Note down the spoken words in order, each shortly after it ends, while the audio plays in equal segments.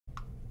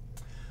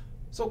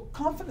So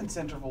confidence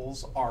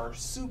intervals are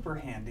super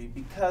handy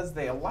because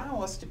they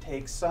allow us to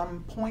take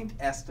some point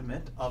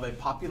estimate of a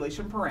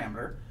population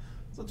parameter.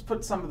 So let's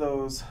put some of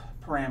those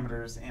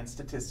parameters and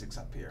statistics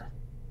up here.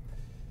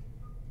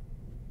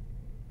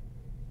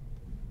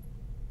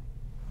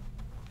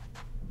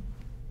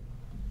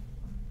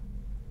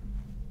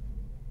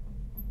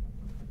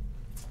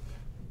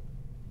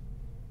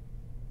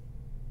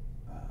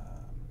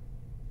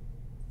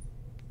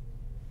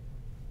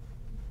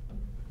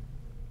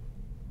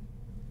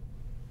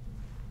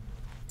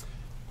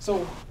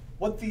 So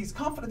what these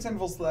confidence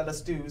intervals let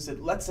us do is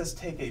it lets us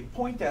take a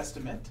point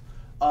estimate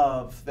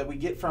that we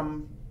get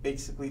from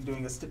basically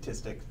doing a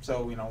statistic.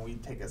 So, we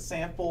take a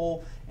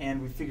sample and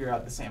we figure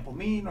out the sample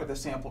mean or the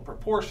sample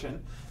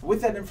proportion.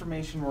 With that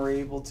information, we're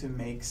able to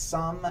make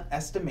some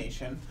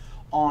estimation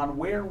on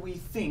where we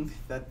think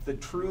that the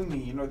true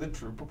mean or the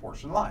true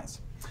proportion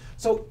lies.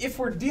 So if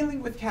we're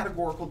dealing with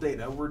categorical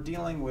data, we're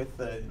dealing with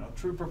the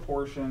true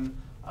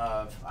proportion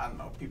of,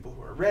 people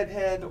who are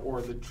redhead,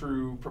 or the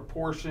true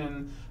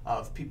proportion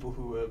of people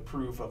who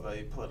approve of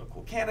a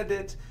political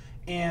candidate.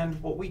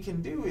 And what we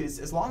can do is,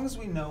 as long as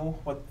we know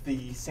what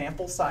the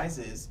sample size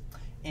is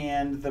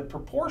and the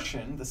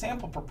proportion, the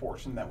sample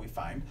proportion that we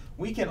find,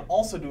 we can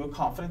also do a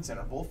confidence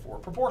interval for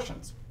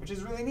proportions, which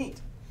is really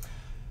neat.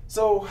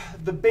 So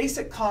the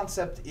basic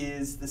concept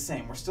is the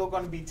same. We're still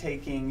going to be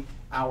taking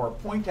our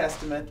point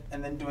estimate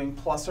and then doing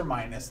plus or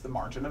minus the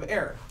margin of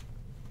error.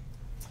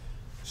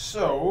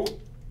 So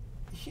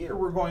here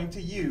we're going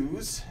to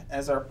use,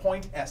 as our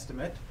point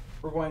estimate,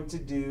 we're going to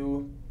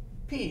do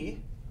P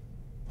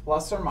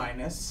plus or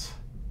minus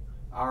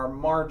our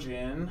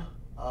margin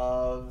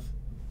of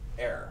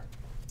error.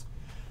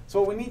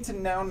 So what we need to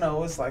now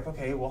know is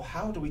okay, well,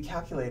 how do we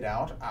calculate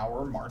out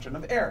our margin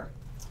of error?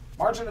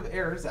 Margin of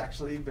error is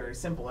actually very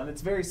simple, and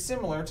it's very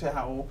similar to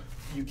how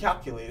you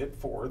calculate it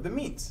for the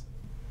means.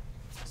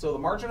 So the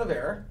margin of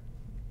error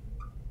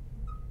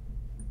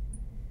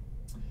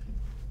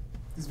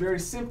is very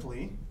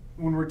simply,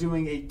 when we're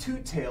doing a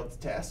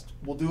two-tailed test,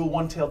 we'll do a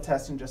one-tailed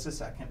test in just a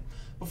second.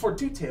 But for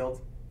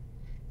two-tailed,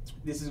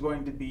 this is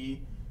going to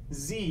be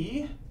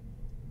Z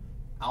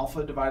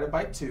alpha divided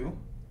by 2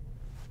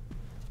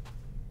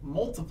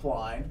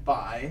 multiplied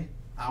by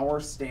our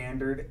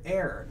standard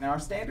error. Now our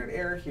standard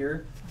error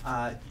here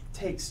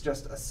takes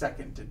just a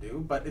second to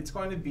do, but it's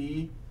going to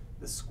be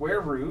the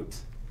square root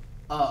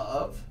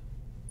of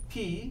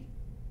P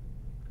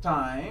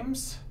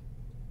times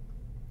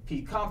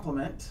P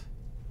complement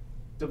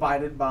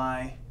divided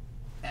by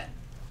N.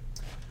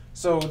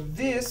 So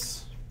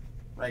this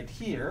right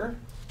here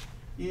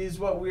is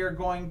what we are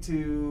going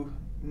to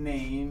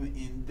name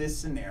in this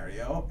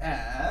scenario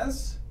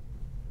as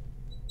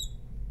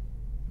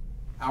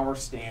our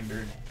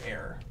standard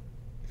error.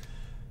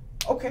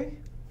 Okay,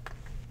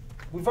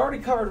 we've already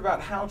covered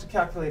about how to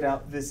calculate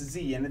out this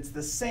Z, and it's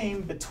the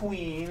same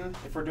between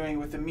if we're doing it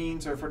with the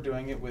means or if we're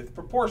doing it with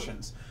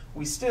proportions.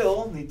 We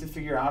still need to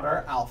figure out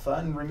our alpha,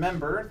 and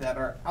remember that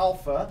our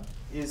alpha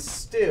is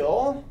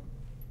still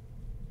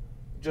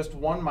just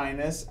 1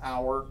 minus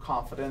our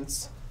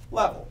confidence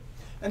level.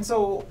 And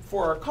so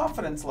for our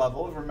confidence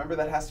level, remember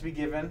that has to be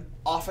given.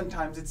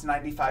 Oftentimes it's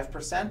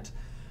 95%,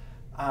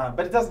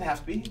 but it doesn't have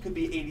to be. It could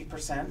be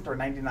 80% or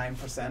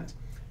 99%.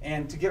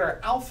 And to get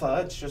our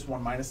alpha, it's just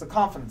 1 minus the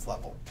confidence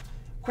level.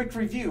 Quick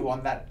review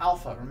on that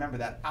alpha. Remember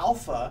that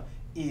alpha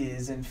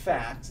is, in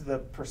fact, the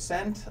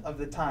percent of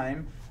the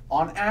time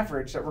on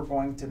average that we're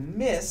going to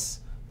miss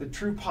the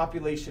true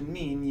population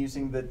mean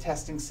using the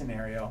testing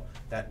scenario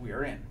that we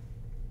are in.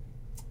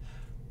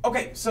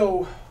 Okay,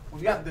 so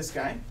we've got this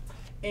guy.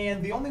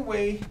 And the only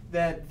way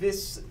that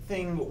this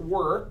thing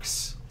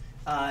works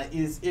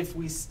is if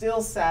we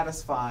still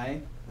satisfy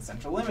the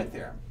central limit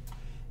theorem.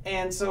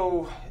 And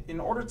so in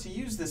order to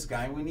use this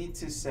guy, we need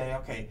to say,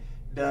 okay,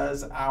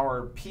 does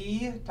our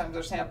P times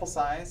our sample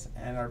size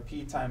and our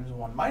P times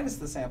 1 minus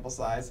the sample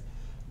size,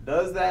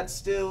 does that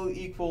still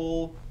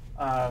equal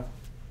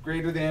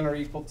greater than or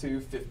equal to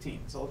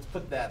 15? So let's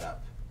put that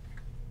up.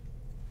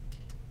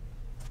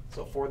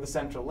 So for the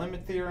central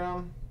limit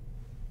theorem,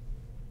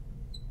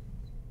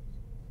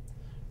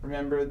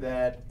 remember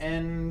that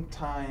N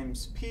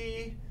times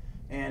P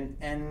and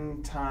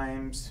N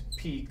times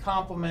P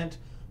complement,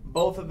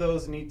 both of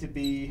those need to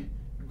be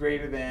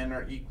greater than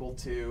or equal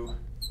to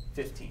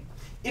 15.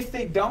 If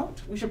they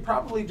don't, we should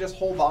probably just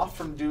hold off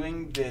from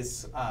doing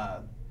this,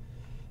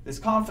 this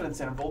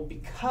confidence interval,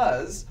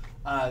 because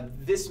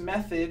this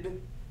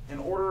method, in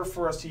order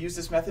for us to use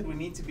this method, we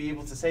need to be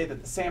able to say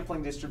that the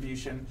sampling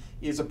distribution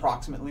is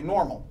approximately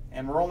normal.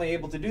 And we're only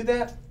able to do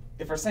that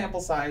if our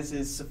sample size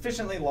is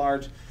sufficiently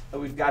large that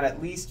we've got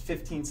at least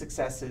 15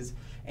 successes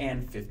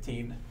and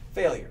 15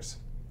 failures.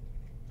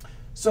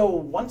 So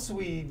once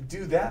we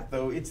do that,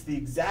 though, it's the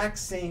exact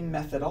same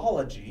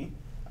methodology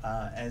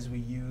as we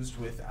used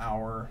with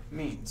our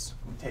means.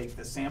 We take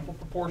the sample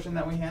proportion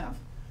that we have,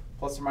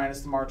 plus or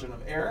minus the margin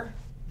of error.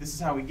 This is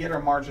how we get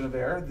our margin of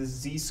error, the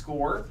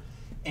z-score,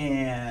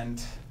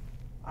 and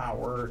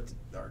our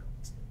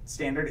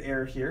standard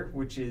error here,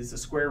 which is the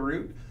square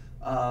root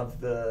of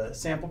the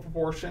sample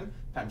proportion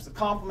times the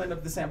complement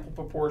of the sample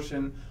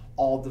proportion,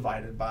 all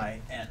divided by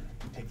n.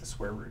 You take the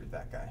square root of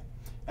that guy.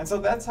 And so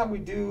that's how we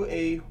do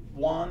a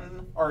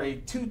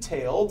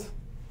two-tailed,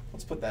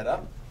 let's put that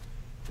up.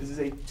 This is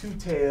a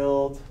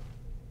two-tailed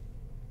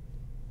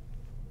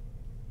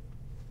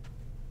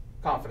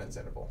confidence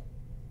interval.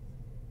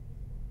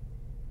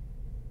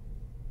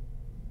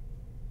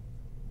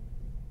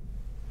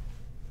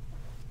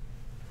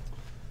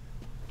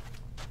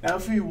 Now,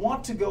 if we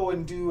want to go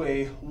and do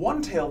a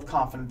one-tailed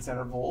confidence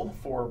interval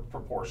for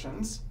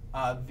proportions,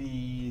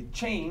 the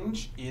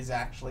change is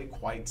actually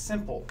quite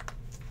simple.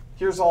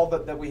 Here's all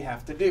that we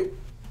have to do.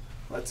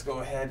 Let's go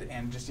ahead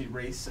and just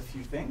erase a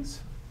few things.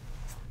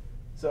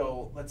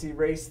 So let's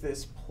erase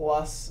this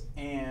plus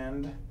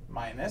and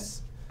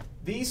minus.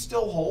 These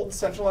still hold,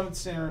 central limit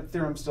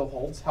theorem still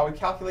holds, how we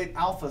calculate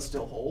alpha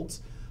still holds,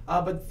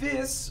 but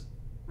this,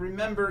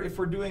 remember, if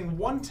we're doing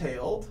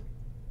one-tailed,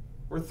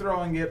 we're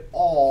throwing it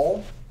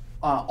all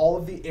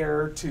of the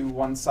error to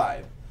one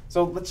side.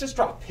 So let's just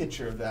draw a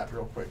picture of that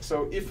real quick.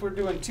 So if we're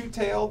doing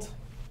two-tailed,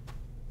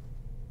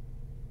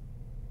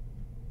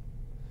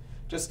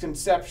 just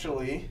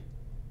conceptually,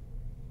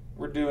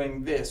 we're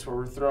doing this, where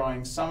we're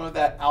throwing some of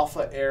that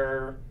alpha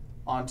error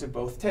onto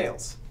both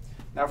tails.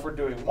 Now if we're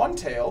doing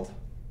one-tailed,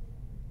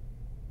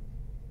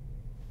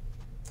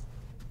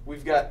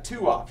 we've got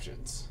two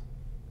options.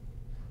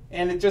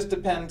 And it just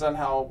depends on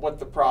what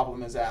the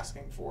problem is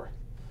asking for.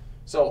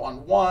 So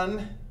on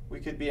one,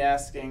 we could be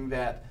asking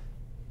that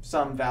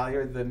some value,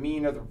 or the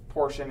mean of the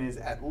proportion is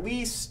at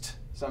least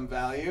some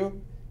value,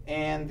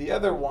 and the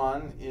other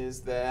one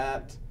is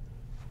that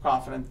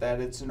confident that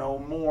it's no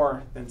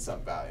more than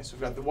some value. So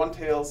we've got the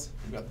one-tails,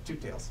 we've got the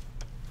two-tails.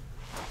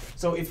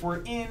 So if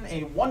we're in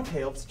a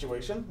one-tailed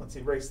situation, let's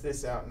erase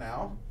this out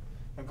now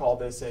and call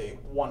this a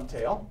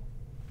one-tail.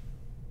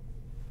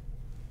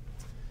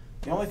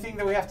 The only thing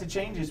that we have to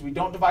change is we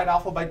don't divide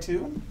alpha by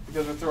 2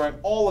 because we're throwing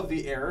all of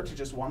the error to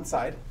just one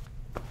side.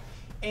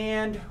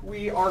 And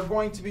we are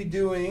going to be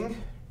doing,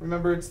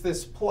 remember it's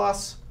this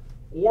plus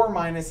or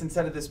minus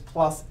instead of this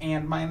plus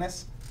and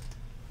minus.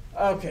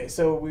 Okay,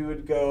 so we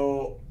would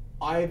go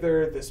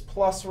either this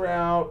plus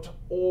route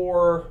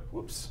or,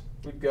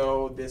 we'd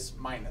go this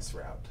minus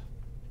route.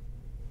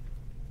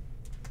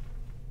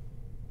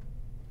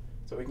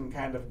 So we can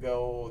kind of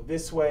go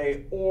this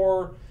way,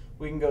 or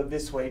we can go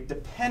this way,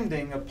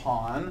 depending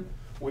upon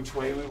which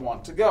way we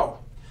want to go.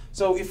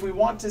 So if we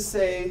want to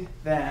say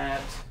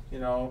that,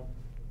 we'll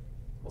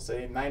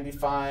say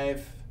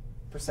 95%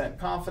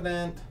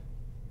 confident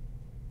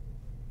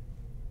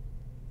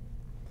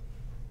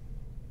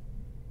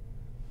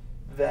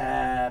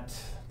that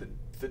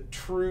the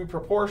true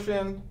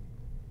proportion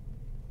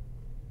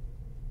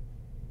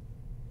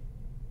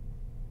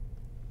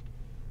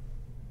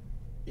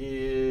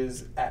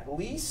is at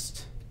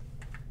least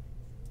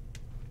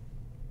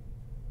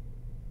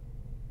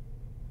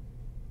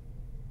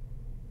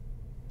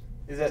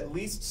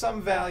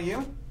some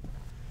value,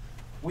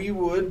 we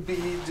would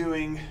be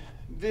doing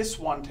this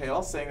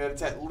one-tail, saying that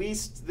it's at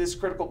least this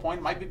critical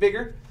point. Might be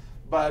bigger,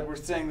 but we're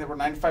saying that we're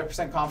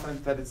 95%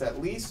 confident that it's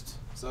at least.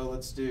 So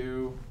let's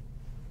do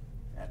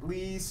at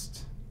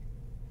least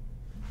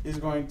is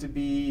going to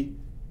be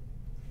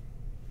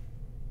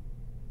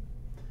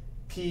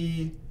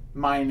P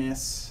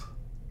minus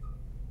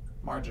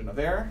margin of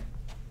error.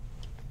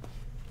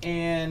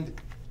 And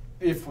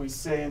if we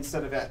say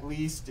instead of at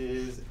least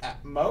is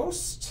at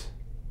most,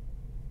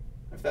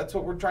 if that's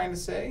what we're trying to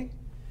say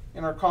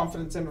in our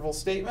confidence interval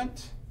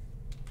statement,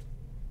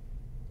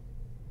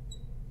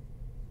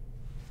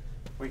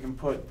 we can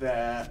put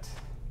that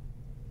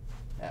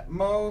at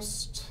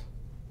most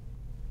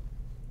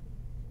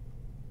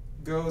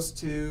goes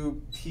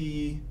to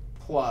P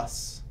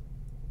plus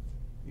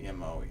the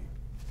MOE.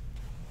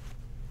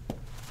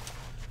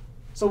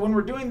 So when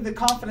we're doing the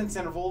confidence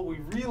interval, we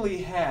really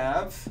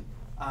have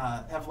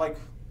like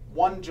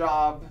one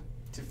job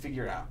to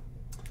figure out.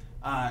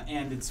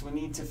 And we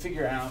need to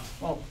figure out,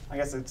 well, I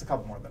guess it's a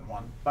couple more than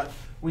one, but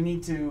we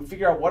need to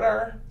figure out what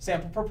our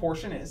sample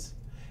proportion is,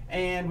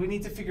 and we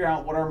need to figure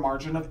out what our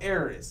margin of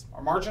error is.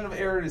 Our margin of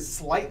error is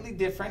slightly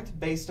different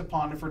based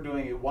upon if we're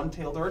doing a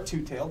one-tailed or a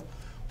two-tailed.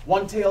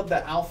 One-tailed,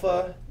 the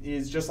alpha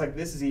is just like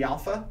this, Z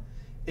alpha.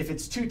 If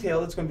it's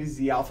two-tailed, it's going to be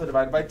Z alpha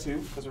divided by 2,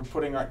 because we're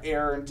putting our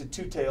error into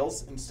two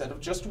tails instead of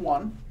just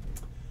one.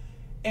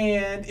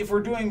 And if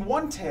we're doing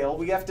one-tail,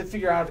 we have to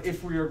figure out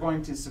if we are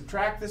going to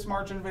subtract this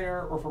margin of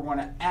error or if we're going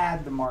to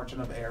add the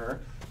margin of error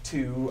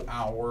to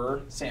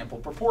our sample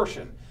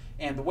proportion.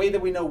 And the way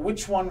that we know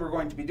which one we're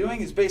going to be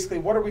doing is basically,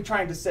 what are we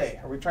trying to say?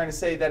 Are we trying to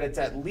say that it's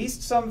at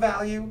least some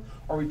value,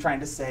 or are we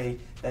trying to say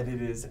that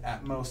it is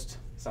at most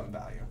some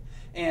value?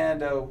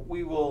 And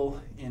we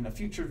will, in a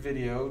future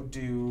video,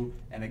 do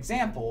an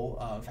example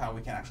of how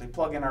we can actually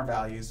plug in our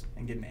values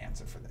and get an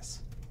answer for this.